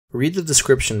Read the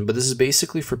description, but this is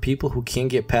basically for people who can't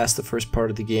get past the first part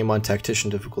of the game on Tactician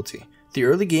difficulty. The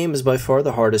early game is by far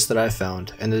the hardest that I've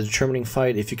found, and the determining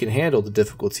fight if you can handle the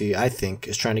difficulty, I think,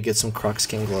 is trying to get some croc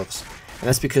skin gloves. And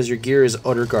that's because your gear is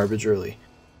utter garbage early.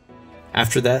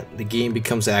 After that, the game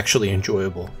becomes actually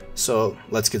enjoyable. So,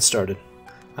 let's get started.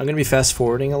 I'm going to be fast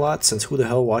forwarding a lot since who the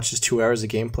hell watches 2 hours of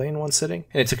gameplay in one sitting?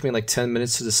 And it took me like 10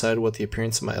 minutes to decide what the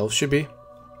appearance of my elf should be.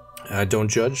 Don't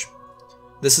judge.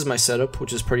 This is my setup,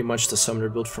 which is pretty much the summoner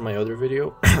build from my other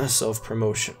video,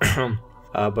 self-promotion.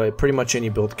 But pretty much any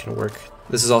build can work.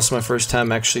 This is also my first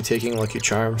time actually taking Lucky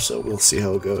Charm, so we'll see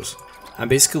how it goes. I'm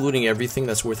basically looting everything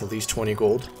that's worth at least 20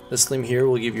 gold. This slim here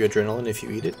will give you adrenaline if you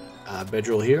eat it.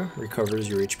 Bedroll here recovers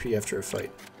your HP after a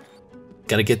fight.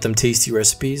 Gotta get them tasty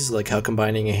recipes, like how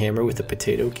combining a hammer with a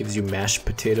potato gives you mashed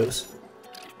potatoes.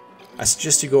 I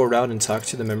suggest you go around and talk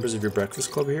to the members of your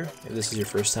breakfast club here, if this is your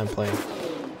first time playing.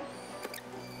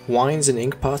 Wines and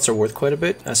ink pots are worth quite a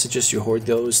bit. I suggest you hoard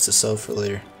those to sell for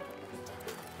later.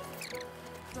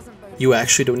 You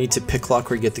actually don't need to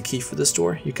picklock or get the key for this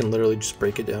door, you can literally just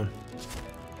break it down.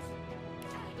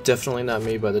 Definitely not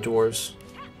made by the dwarves.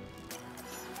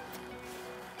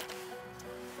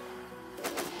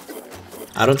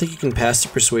 I don't think you can pass the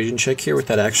persuasion check here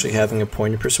without actually having a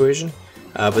point of persuasion,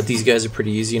 but these guys are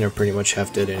pretty easy and are pretty much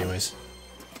half dead anyways.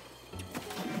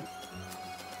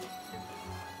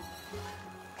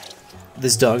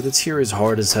 This dog that's here is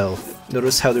hard as hell.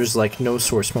 Notice how there's like no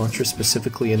source monster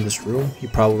specifically in this room, you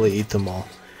probably ate them all.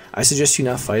 I suggest you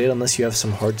not fight it unless you have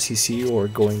some hard CC or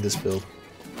going this build.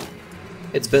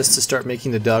 It's best to start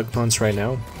making the dog puns right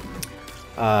now.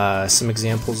 Some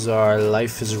examples are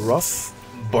Life is Rough,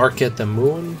 Bark at the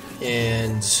Moon,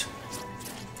 and...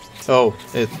 oh,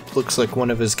 it looks like one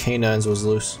of his canines was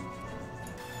loose.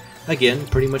 Again,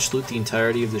 pretty much loot the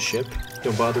entirety of the ship.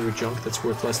 Don't bother with junk that's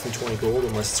worth less than 20 gold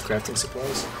unless it's crafting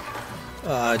supplies.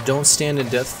 Don't stand in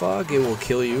death fog, it will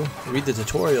kill you. Read the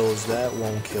tutorials, that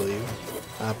won't kill you.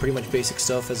 Pretty much basic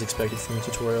stuff as expected from a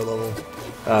tutorial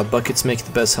level. Buckets make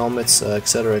the best helmets,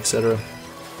 etc, etc.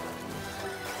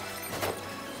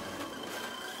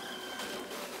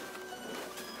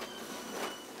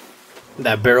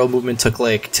 That barrel movement took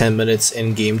like 10 minutes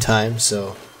in game time,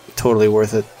 so totally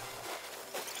worth it.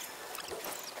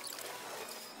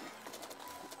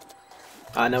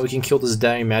 Now we can kill this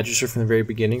dying Magister from the very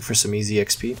beginning for some easy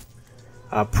XP.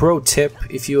 Pro tip,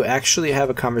 if you actually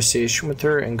have a conversation with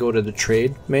her and go to the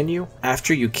trade menu,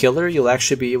 after you kill her, you'll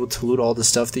actually be able to loot all the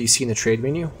stuff that you see in the trade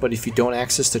menu, but if you don't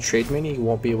access the trade menu, you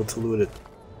won't be able to loot it.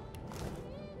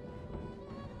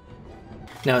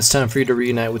 Now it's time for you to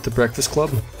reunite with the Breakfast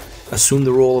Club. Assume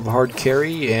the role of hard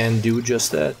carry and do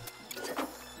just that.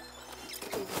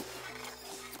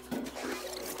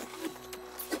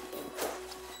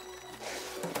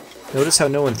 Notice how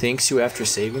no one thanks you after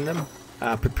saving them?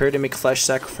 Prepare to make flash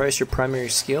sacrifice your primary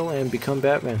skill and become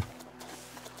Batman.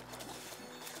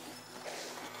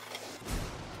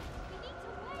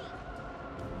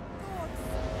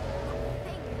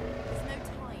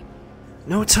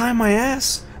 No time, my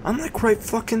ass! I'm like right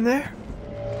fucking there.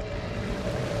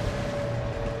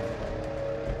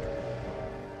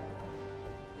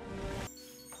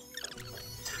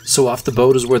 So off the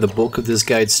boat is where the bulk of this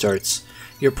guide starts.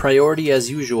 Your priority, as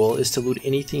usual, is to loot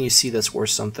anything you see that's worth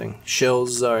something.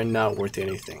 Shells are not worth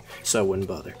anything, so I wouldn't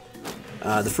bother.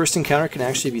 The first encounter can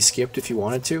actually be skipped if you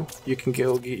wanted to. You can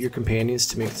go get your companions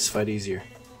to make this fight easier.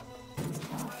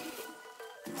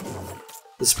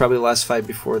 This is probably the last fight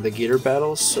before the Gator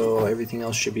battles, so everything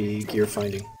else should be gear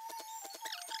finding.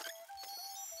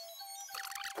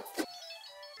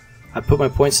 I put my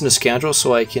points into Scoundrel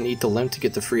so I can eat the limp to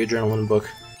get the free adrenaline book.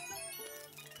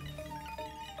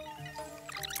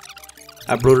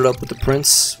 I brought it up with the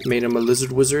prince, made him a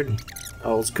lizard wizard.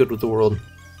 All's good with the world.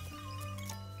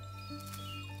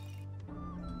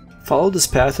 Follow this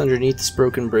path underneath this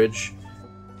broken bridge.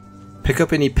 Pick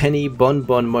up any penny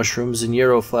bun mushrooms and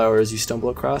yarrow flowers you stumble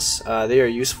across. They are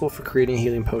useful for creating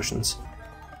healing potions.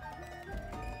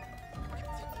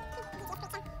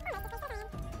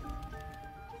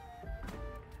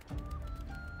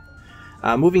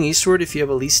 Moving eastward, if you have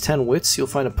at least 10 wits, you'll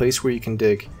find a place where you can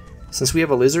dig. Since we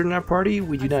have a lizard in our party,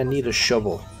 we do not need a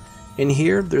shovel. In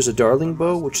here, there's a darling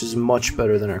bow, which is much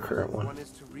better than our current one.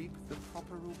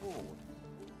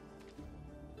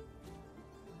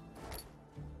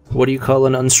 What do you call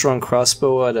an unstrung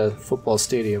crossbow at a football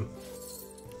stadium?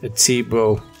 A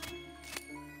T-bow.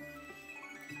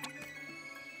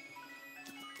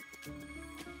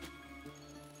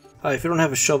 If you don't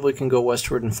have a shovel, you can go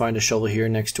westward and find a shovel here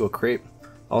next to a crate.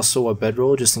 Also a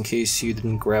bedroll, just in case you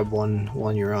didn't grab one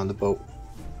while you're on the boat.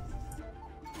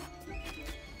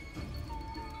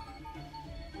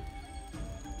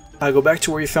 I go back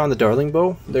to where you found the Darling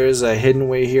Bow. There's a hidden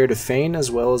way here to feign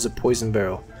as well as a poison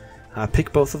barrel.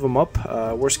 Pick both of them up.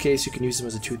 Worst case, you can use them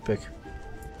as a toothpick.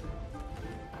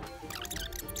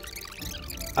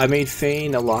 I made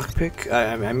Feign a lockpick,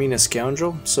 I mean a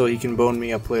scoundrel, so he can bone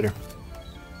me up later.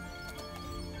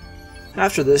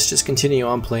 After this, just continue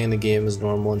on playing the game as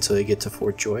normal until you get to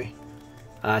Fort Joy.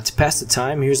 To pass the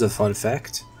time, here's a fun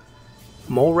fact.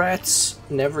 Mole rats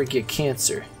never get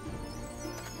cancer,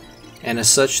 and as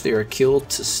such they are killed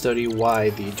to study why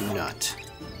they do not.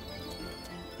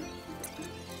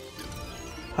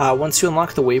 Once you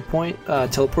unlock the waypoint,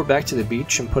 teleport back to the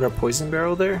beach and put our poison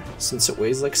barrel there, since it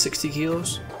weighs like 60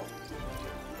 kilos.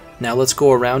 Now let's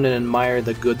go around and admire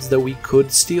the goods that we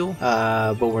could steal,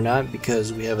 but we're not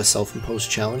because we have a self-imposed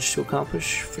challenge to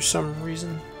accomplish for some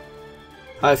reason.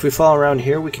 If we follow around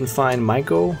here, we can find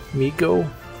Migo,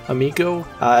 Amigo.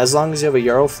 As long as you have a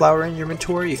yarrow flower in your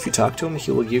inventory, if you talk to him,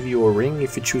 he will give you a ring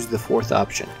if you choose the fourth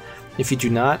option. If you do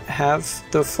not have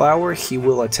the flower, he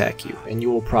will attack you, and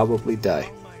you will probably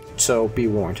die. So be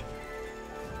warned.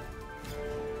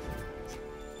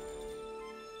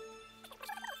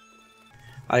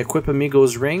 I equip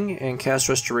Amigo's ring and cast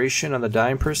restoration on the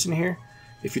dying person here.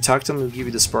 If you talk to him, he'll give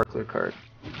you the sparkler card.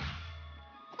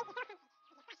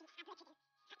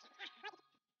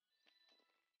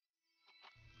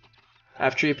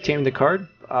 After you obtain the card,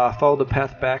 follow the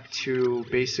path back to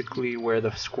basically where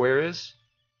the square is.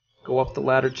 Go up the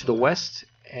ladder to the west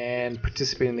and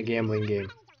participate in the gambling game.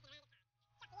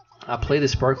 Play the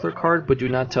sparkler card, but do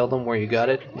not tell them where you got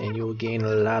it, and you will gain a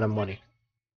lot of money.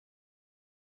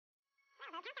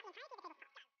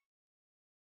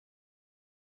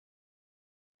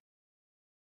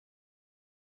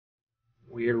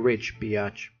 We're rich,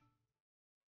 biatch.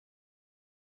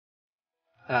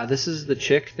 This is the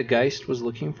chick the Geist was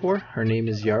looking for. Her name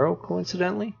is Yarrow,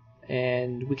 coincidentally.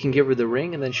 And we can give her the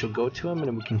ring, and then she'll go to him,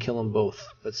 and we can kill them both.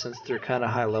 But since they're kind of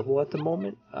high level at the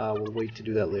moment, we'll wait to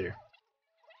do that later.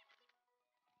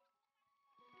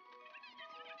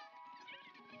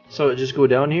 So just go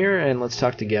down here and let's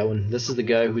talk to Gowan. This is the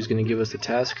guy who's going to give us the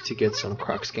task to get some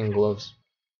crocskin gloves.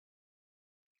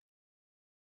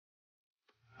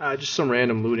 Just some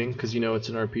random looting, because you know it's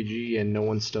an RPG and no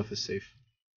one's stuff is safe.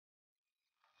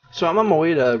 So I'm on my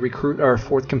way to recruit our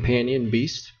fourth companion,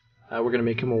 Beast. We're going to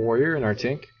make him a warrior in our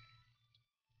tank.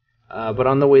 But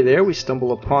on the way there we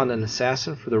stumble upon an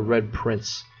assassin for the Red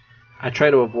Prince. I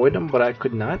tried to avoid him, but I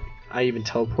could not. I even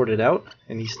teleported out,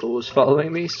 and he still was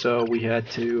following me, so we had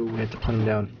to hunt him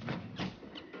down.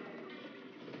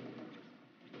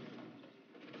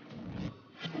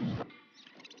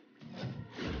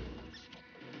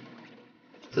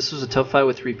 This was a tough fight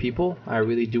with 3 people. I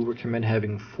really do recommend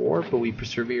having 4, but we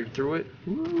persevered through it.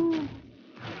 Woo!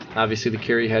 Obviously the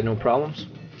carry had no problems.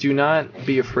 Do not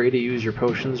be afraid to use your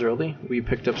potions early. We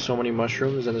picked up so many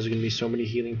mushrooms, and there's going to be so many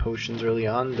healing potions early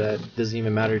on that it doesn't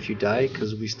even matter if you die,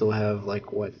 because we still have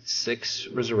like, what, 6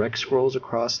 resurrect scrolls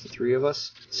across the 3 of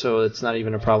us. So it's not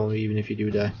even a problem even if you do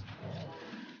die.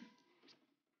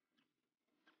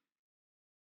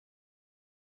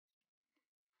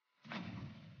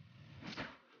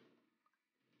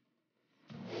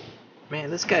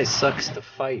 Man, this guy sucks to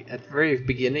fight. At the very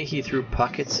beginning he threw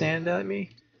pocket sand at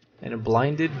me and it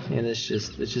blinded, and it's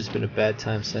just been a bad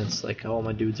time since. Like, all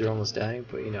my dudes are almost dying,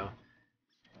 but you know,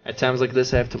 at times like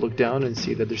this I have to look down and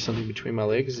see that there's something between my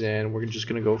legs, and we're just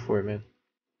gonna go for it, man.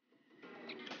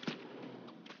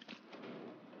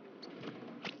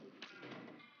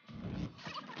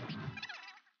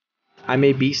 I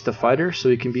made Beast a fighter so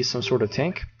he can be some sort of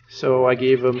tank. So I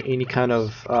gave him any kind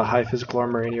of high physical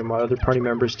armor, any of my other party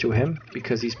members, to him,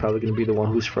 because he's probably going to be the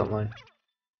one who's frontline.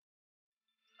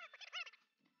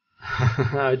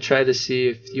 I tried to see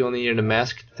if you only needed a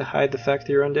mask to hide the fact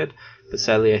that you're undead, but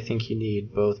sadly I think you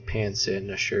need both pants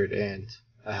and a shirt and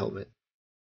a helmet.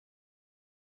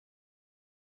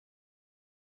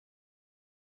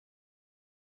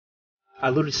 I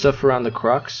looted stuff around the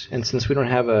Crocs, and since we don't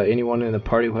have anyone in the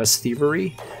party who has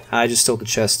thievery, I just stole the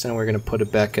chest and we're going to put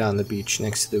it back on the beach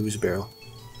next to the Ooze barrel.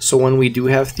 So when we do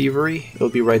have thievery, it'll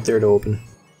be right there to open.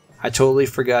 I totally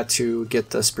forgot to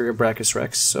get the Spirit Brachus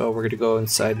Rex, so we're going to go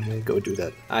inside and go do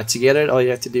that. To get it, all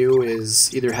you have to do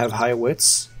is either have high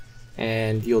wits,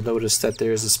 and you'll notice that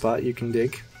there's a spot you can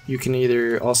dig. You can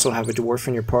either also have a dwarf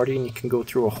in your party and you can go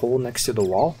through a hole next to the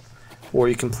wall, or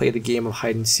you can play the game of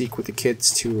hide and seek with the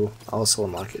kids to also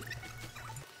unlock it.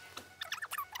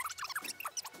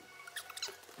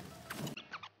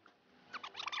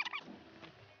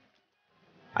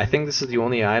 I think this is the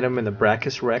only item in the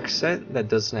Brachus Rex set that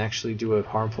doesn't actually do a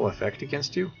harmful effect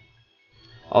against you.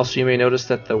 Also, you may notice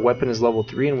that the weapon is level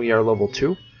 3 and we are level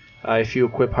 2. If you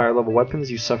equip higher level weapons,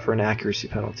 you suffer an accuracy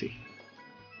penalty.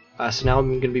 So now I'm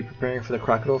going to be preparing for the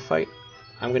crocodile fight.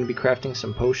 I'm going to be crafting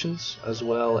some potions, as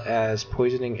well as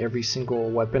poisoning every single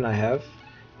weapon I have.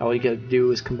 All you got to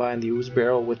do is combine the ooze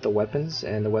barrel with the weapons,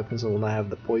 and the weapons will not have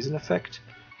the poison effect.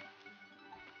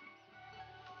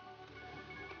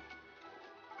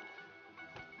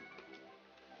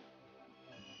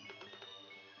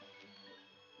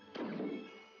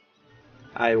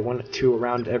 I went to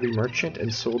around every merchant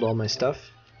and sold all my stuff,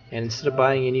 and instead of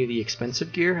buying any of the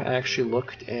expensive gear, I actually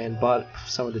looked and bought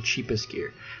some of the cheapest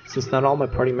gear. Since not all my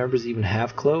party members even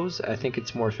have clothes, I think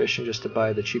it's more efficient just to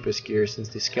buy the cheapest gear since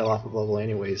they scale off of level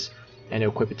anyways, and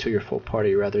equip it to your full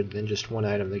party rather than just one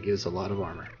item that gives a lot of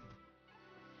armor.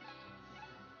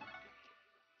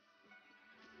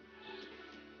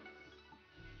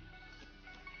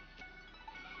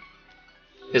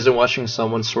 Isn't watching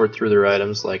someone sort through their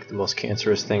items like the most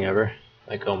cancerous thing ever?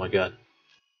 Like, oh my god.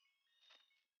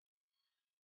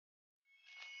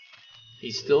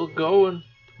 He's still going.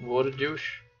 What a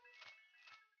douche.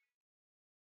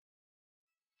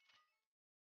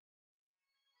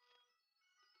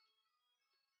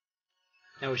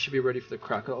 Now we should be ready for the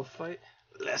crocodile fight.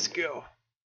 Let's go.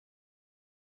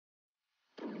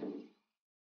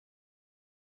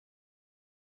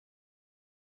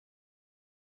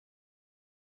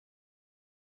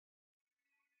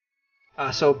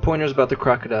 So pointers about the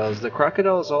crocodiles. The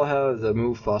crocodiles all have the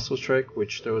move Fossil Strike,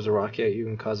 which throws a rock at you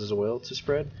and causes a whale to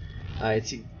spread.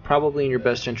 It's probably in your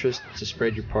best interest to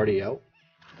spread your party out,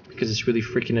 because it's really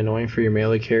freaking annoying for your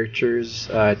melee characters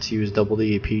to use double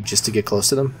the AP just to get close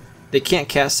to them. They can't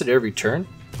cast it every turn,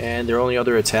 and their only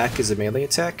other attack is a melee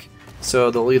attack, so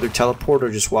they'll either teleport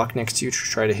or just walk next to you to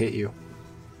try to hit you.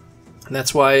 And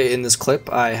that's why in this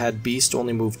clip I had Beast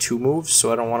only move 2 moves,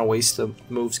 so I don't want to waste the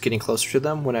moves getting closer to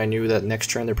them when I knew that next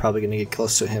turn they're probably going to get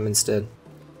close to him instead.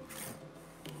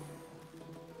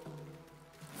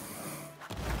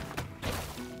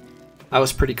 I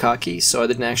was pretty cocky, so I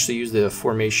didn't actually use the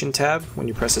formation tab. When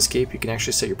you press escape, you can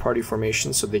actually set your party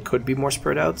formation so they could be more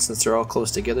spread out. Since they're all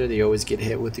close together, they always get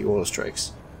hit with the oil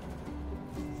strikes.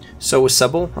 So with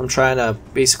Sebille, I'm trying to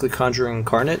basically conjure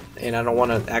Incarnate, and I don't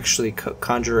want to actually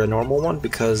conjure a normal one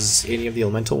because any of the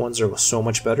elemental ones are so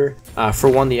much better. For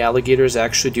one, the alligators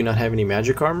actually do not have any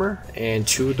magic armor, and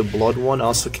 2, the blood one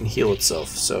also can heal itself,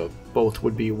 so both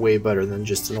would be way better than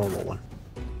just a normal one.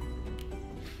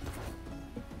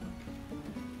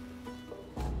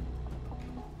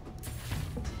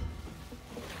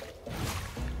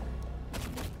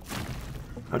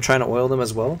 I'm trying to oil them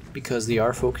as well, because they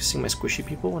are focusing my squishy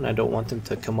people and I don't want them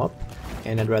to come up,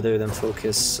 and I'd rather them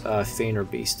focus Feign or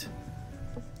Beast.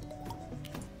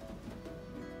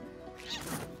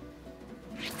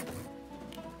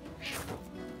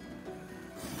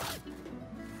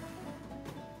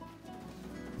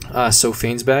 So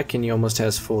Feign's back and he almost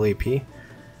has full AP.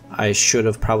 I should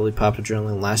have probably popped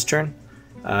Adrenaline last turn.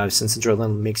 Since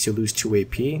Adrenaline makes you lose 2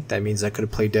 AP, that means I could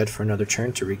have played dead for another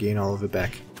turn to regain all of it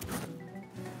back.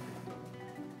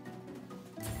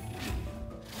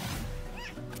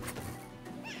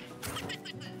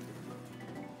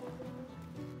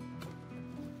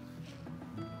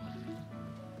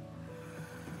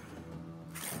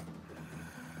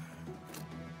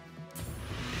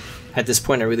 At this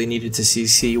point I really needed to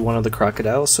CC one of the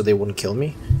crocodiles so they wouldn't kill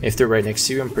me. If they're right next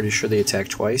to you, I'm pretty sure they attack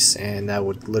twice, and that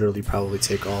would literally probably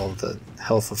take all of the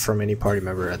health from any party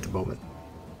member at the moment.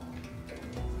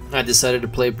 I decided to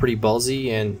play pretty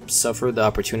ballsy and suffer the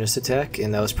opportunist attack,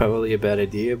 and that was probably a bad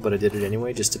idea, but I did it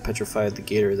anyway just to petrify the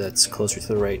gator that's closer to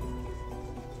the right.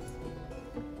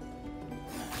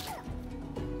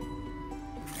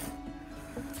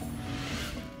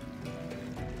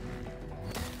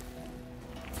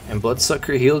 And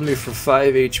Bloodsucker healed me for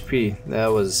 5 HP. That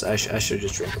was... I should have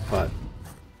just drank a pot.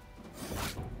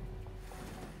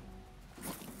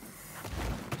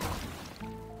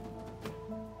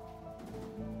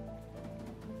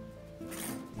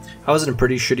 I was in a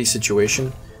pretty shitty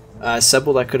situation.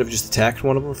 Sebille, I could have just attacked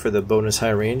one of them for the bonus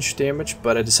high range damage,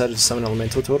 but I decided to summon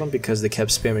Elemental Totem because they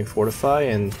kept spamming Fortify,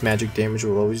 and magic damage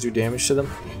will always do damage to them.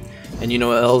 And you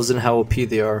know elves and how OP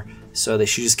they are. So they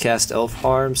should just cast Elf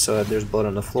Harm, so there's blood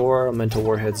on the floor, Elemental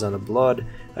Warheads on the blood,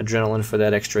 Adrenaline for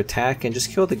that extra attack, and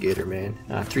just kill the gator, man.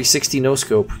 360 no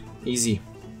scope. Easy.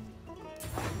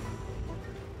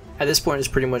 At this point, it's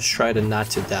pretty much try to not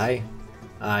to die.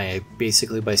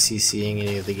 Basically by CCing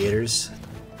any of the gators.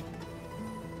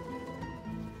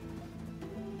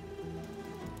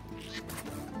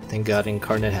 Thank God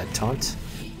Incarnate had Taunt.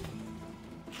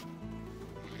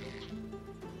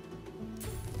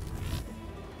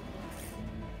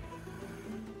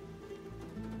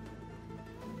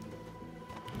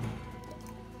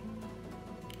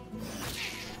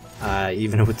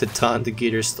 Even with the taunt, the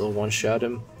Gator still one-shot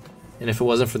him. And if it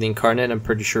wasn't for the Incarnate, I'm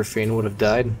pretty sure Fane would have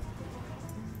died.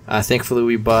 Thankfully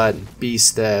we bought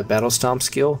Beast Battle Stomp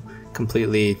skill,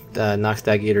 completely knocked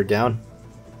that Gator down,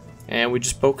 and we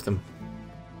just poked them.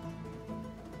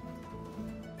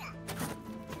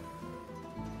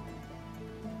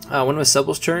 When it was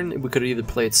Sebille's turn, we could either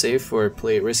play it safe or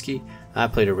play it risky. I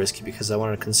played it risky because I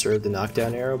wanted to conserve the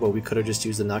knockdown arrow, but we could have just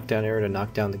used the knockdown arrow to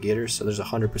knock down the Gator, so there's a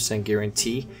 100%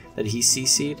 guarantee that he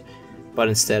CC'd, but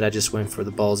instead I just went for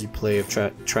the ballsy play of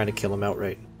trying to kill him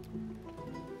outright.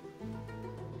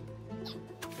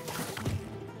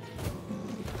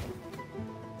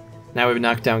 Now we've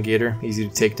knocked down Gator, easy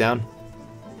to take down.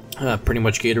 Pretty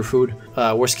much Gator food.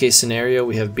 Worst case scenario,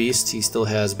 we have Beast, he still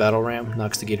has Battle Ram,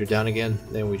 knocks the Gator down again,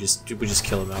 then we just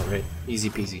kill him outright. Easy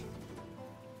peasy.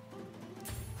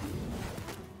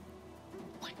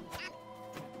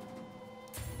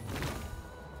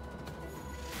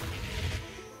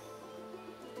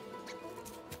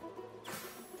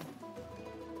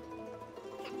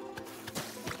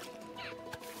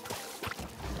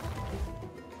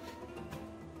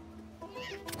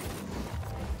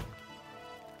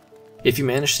 If you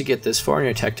manage to get this far in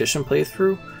your Tactician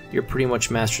playthrough, you're pretty much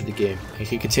mastered the game, and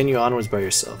can continue onwards by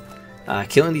yourself.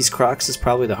 Killing these crocs is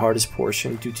probably the hardest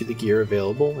portion due to the gear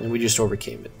available, and we just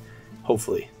overcame it.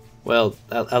 Hopefully. Well,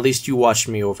 at least you watched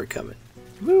me overcome it.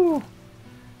 Woo!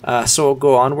 So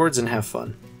go onwards and have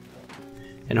fun.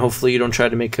 And hopefully you don't try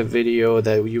to make a video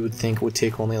that you would think would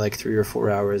take only like 3 or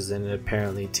 4 hours, and it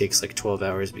apparently takes like 12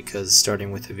 hours because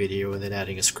starting with a video and then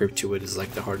adding a script to it is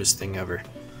like the hardest thing ever.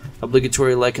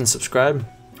 Obligatory like and subscribe.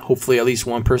 Hopefully at least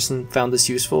one person found this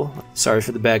useful. Sorry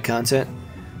for the bad content.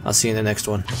 I'll see you in the next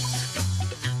one.